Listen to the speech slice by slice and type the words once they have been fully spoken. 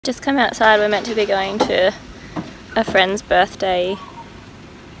Just come outside. We're meant to be going to a friend's birthday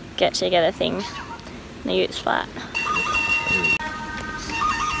get together thing in the Utes flat.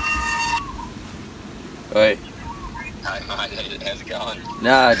 Oi. Hey mate, how's it going?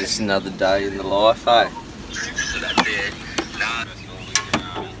 Nah, just another day in the life, hey?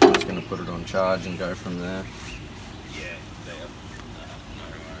 I'm just gonna put it on charge and go from there.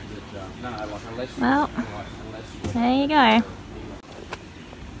 Well, there you go.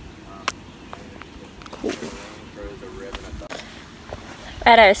 Cool.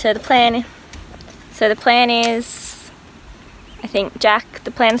 Righto, so the plan is, I think, Jack,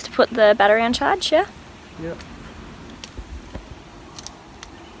 the plan's to put the battery on charge, yeah? Yep.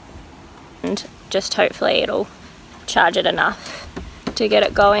 And just hopefully it'll charge it enough to get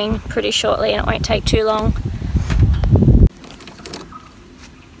it going pretty shortly, and it won't take too long.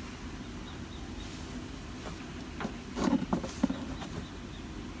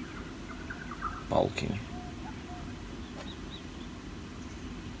 Bulking.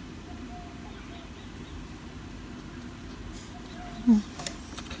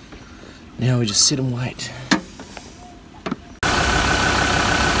 Now we just sit and wait.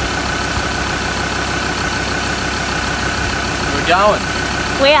 We're going.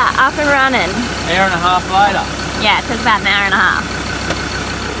 We are up and running. Hour and a half later. Yeah, it took about an hour and a half.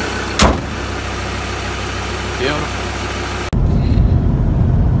 Beautiful.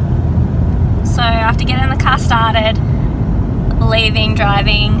 So after getting the car started, leaving,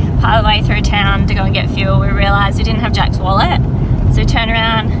 driving part of the way through town to go and get fuel, we realised we didn't have Jack's wallet. So we turned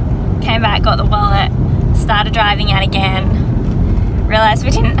around, came back, got the wallet, started driving out again, realised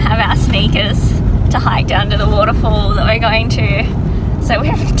we didn't have our sneakers to hike down to the waterfall that we're going to. So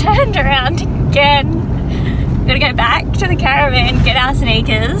we've turned around again. We've got to go back to the caravan, get our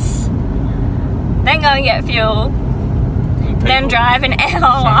sneakers, then go and get fuel, then drive an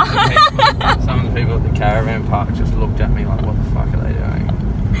hour. Some of the people at the caravan park just looked at me like, what the fuck are they doing?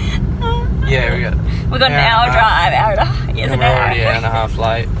 Yeah, we got an hour drive, hour and a half. Yes, and we're already an hour and a half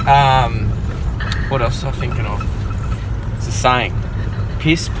late. What else was I thinking of? It's a saying.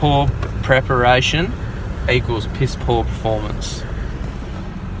 Piss poor preparation equals piss poor performance.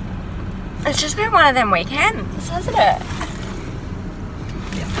 It's just been one of them weekends, hasn't it?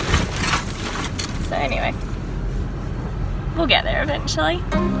 Yeah. So anyway, we'll get there eventually.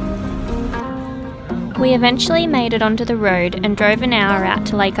 We eventually made it onto the road and drove an hour out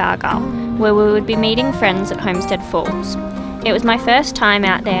to Lake Argyle, where we would be meeting friends at Homestead Falls. It was my first time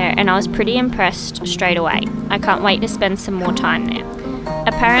out there and I was pretty impressed straight away. I can't wait to spend some more time there.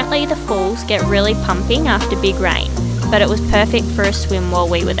 Apparently the falls get really pumping after big rain, but it was perfect for a swim while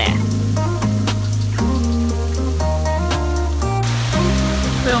we were there.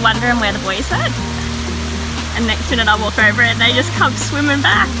 We were wondering where the boys were, and next minute I walk over and they just come swimming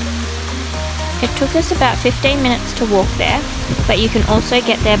back. It took us about 15 minutes to walk there, but you can also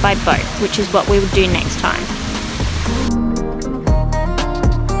get there by boat, which is what we would do next time.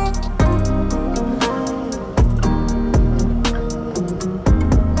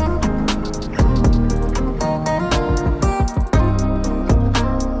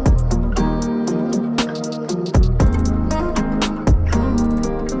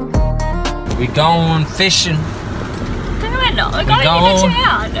 We're going fishing. No, we're not. We're going into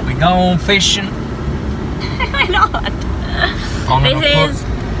town. We're going fishing. We're not. I'm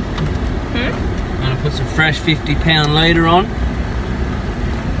gonna put some fresh 50-pound leader on.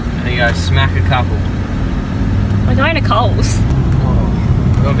 And you go smack a couple. We're going to Coles.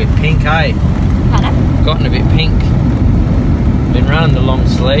 Oh, got a bit pink, eh? Pardon? Gotten a bit pink. Been running the long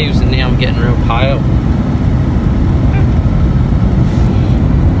sleeves and now I'm getting real pale.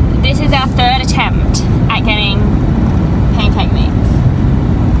 This is our third attempt at getting pancake mix.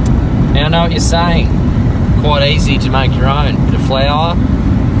 Now I know what you're saying. Quite easy to make your own. Bit of flour,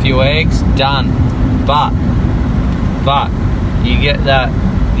 a few eggs, done. But you get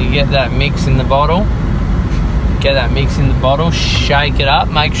that mix in the bottle. Get that mix in the bottle, shake it up,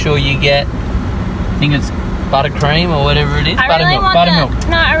 make sure you get, I think it's buttercream or whatever it is. Buttermilk.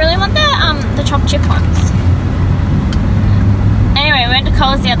 No, I really want the chopped chip ones. Anyway, we went to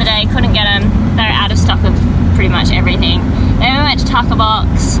Coles the other day, couldn't get them. They were out of stock of pretty much everything. Then we went to Taco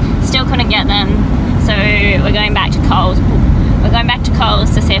Box, still couldn't get them. So we're going back to Coles. We're going back to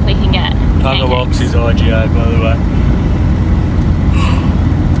Coles to see if we can get Taco Box is IGA, by the way.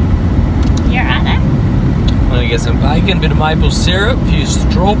 You alright there? I'm gonna get some bacon, a bit of maple syrup, a few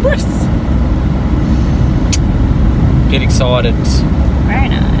strawberries. Get excited. Very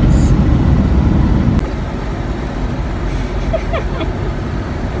nice.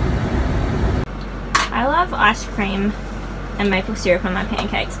 I love ice cream and maple syrup on my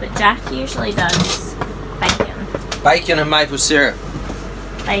pancakes, but Jack usually does bacon. Bacon and maple syrup.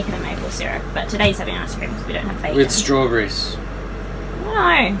 Bacon and maple syrup, but today's having ice cream because we don't have bacon. With strawberries.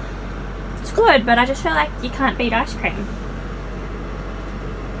 No. It's good, but I just feel like you can't beat ice cream.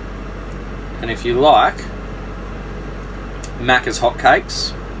 And if you like Macca's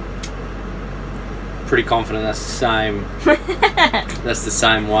hotcakes, pretty confident that's the same. That's the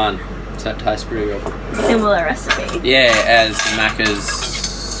same one. So that tastes pretty good. Similar recipe. Yeah, as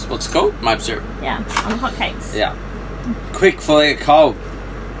Macca's. What's it called? Maple syrup. Yeah, on the hotcakes. Yeah. Quick before they get cold.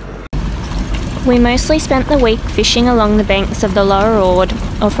 We mostly spent the week fishing along the banks of the Lower Ord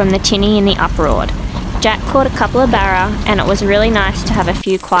or from the Tinny in the Upper Ord. Jack caught a couple of barra and it was really nice to have a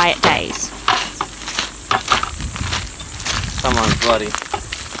few quiet days. Someone's bloody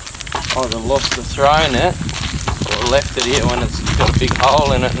either lost the throw net or left it here when it's got a big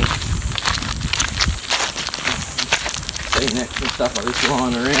hole in it and sea nets and stuff like this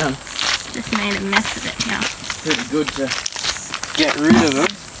lying around. Just made a mess of it now. Pretty good to get rid of them.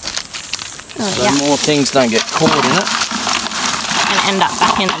 Oh, So yeah. more things don't get caught in it. And end up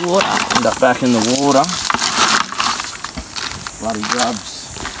back in the water. End up back in the water. Bloody grubs.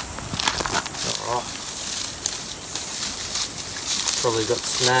 Alright. Probably got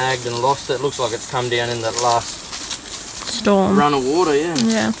snagged and lost it. Looks like it's come down in that last Storm. run of water, yeah.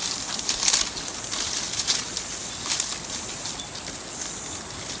 Yeah.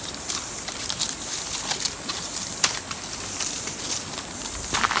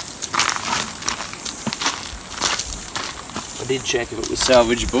 I did check if it was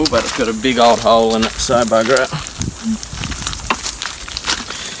salvageable, but it's got a big old hole in it, so bugger it.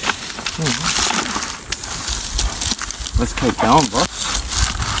 Let's keep going,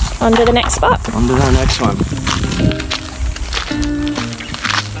 boss. On to the next spot. On to the next one.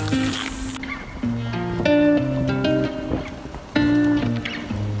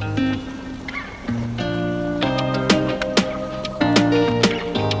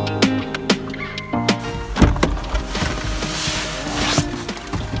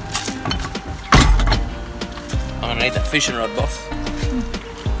 I'm gonna need that fishing rod, boss.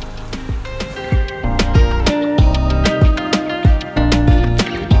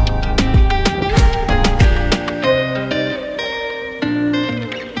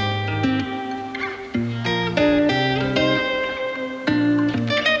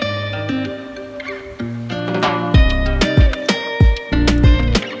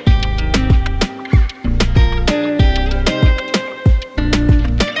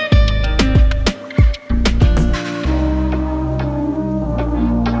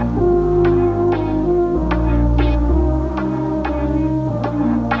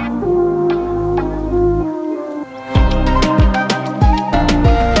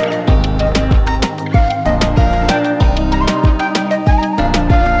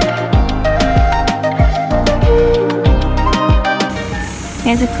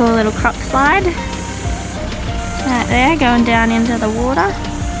 Here's a cool little croc slide. Right there, going down into the water.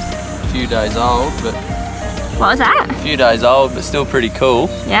 A few days old, but What was that? a few days old, but still pretty cool.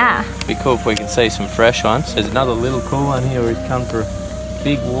 Yeah. Be cool if we can see some fresh ones. There's another little cool one here where he's come for a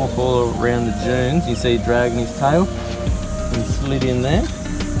big walk all around the dunes. You see dragging his tail and slid in there.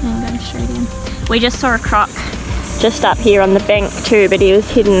 I'm going straight in. We just saw a croc just up here on the bank too, but he was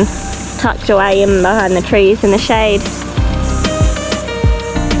hidden, tucked away in behind the trees in the shade.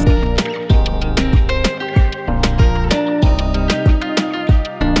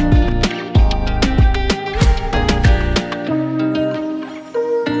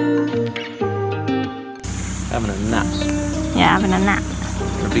 Having a nap. Yeah, having a nap.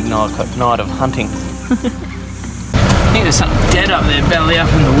 A big night of hunting. I think there's something dead up there, belly up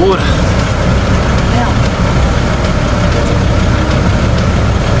in the water. Yeah.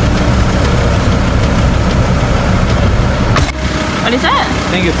 What is that? I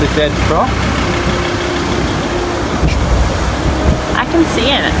think it's a dead croc. I can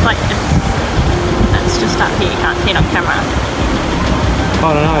see it. It's like it's just up here. You can't see it on camera.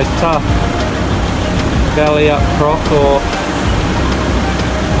 I don't know, it's tough. Belly up croc or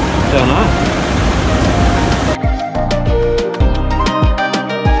don't know.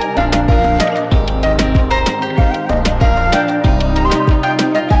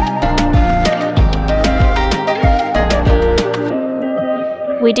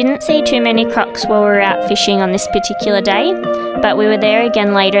 We didn't see too many crocs while we were out fishing on this particular day, but we were there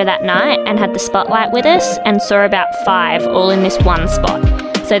again later that night and had the spotlight with us and saw about 5 all in this one spot.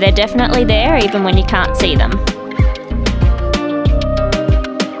 So they're definitely there even when you can't see them.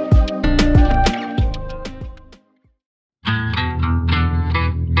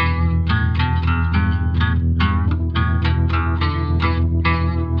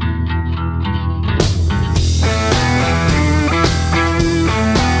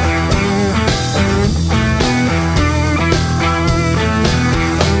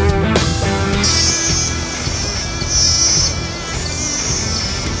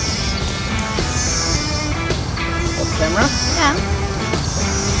 camera. Yeah.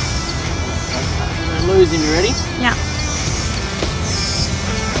 Don't lose him, you ready? Yeah.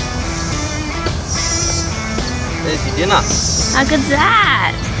 There's your dinner. How good's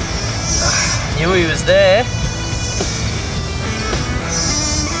that? Knew he was there.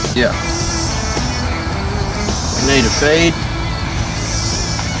 Yeah. We need a feed.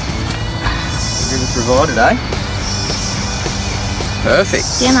 River provided, eh? Perfect.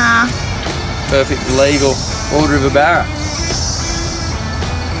 Dinner. Perfect legal Ord River barra.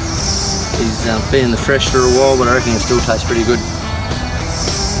 He's been in the fresh for a while, but I reckon it still tastes pretty good.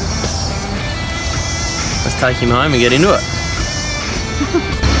 Let's take him home and get into it.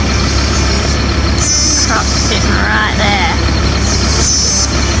 Crop sitting right there.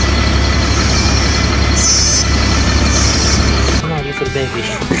 Come on, little baby.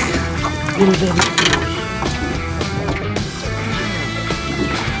 Little baby.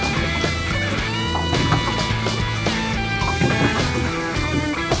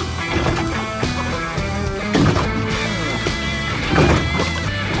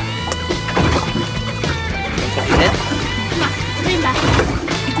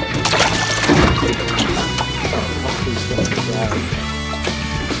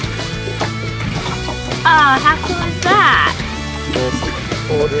 Oh, how cool is that?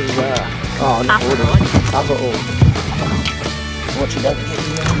 Ord River. Oh, not Ord. Upper Ord. Watch it, don't get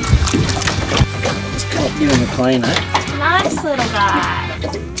him. Just can't give him a clean, eh? Nice little guy.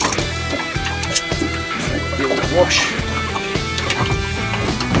 Give it a wash.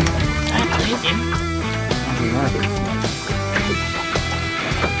 Don't lose him.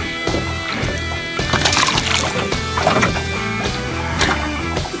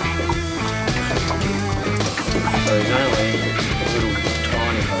 So he's only a little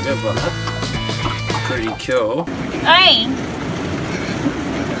tiny bugger, but pretty cool. Hey.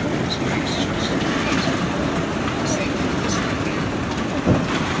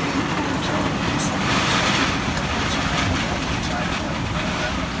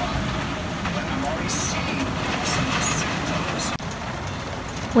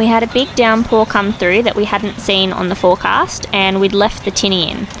 We had a big downpour come through that we hadn't seen on the forecast, and we'd left the tinny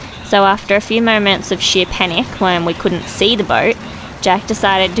in. So after a few moments of sheer panic when we couldn't see the boat, Jack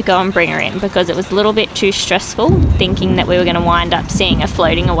decided to go and bring her in because it was a little bit too stressful thinking that we were going to wind up seeing her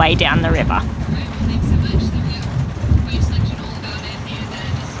floating away down the river.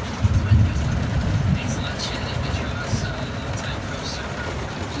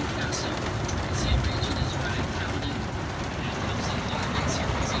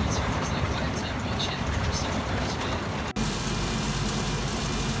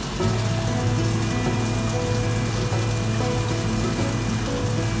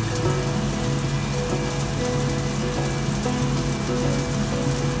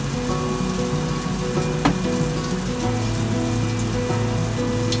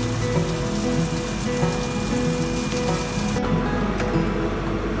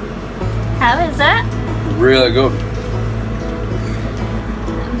 How is it? Really good.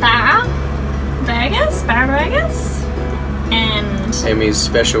 Barra burgers, and Amy's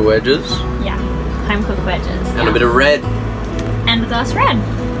special wedges. yeah, home cooked wedges. And a bit of red. And a glass red.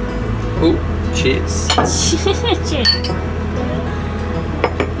 Ooh, cheers. Cheers.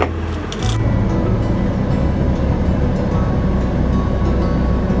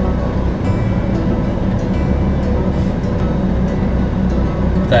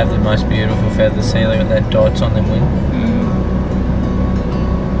 They have the most beautiful feathers. See, look at that dots on them wings.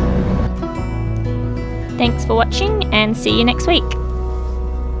 Thanks for watching and see you next week.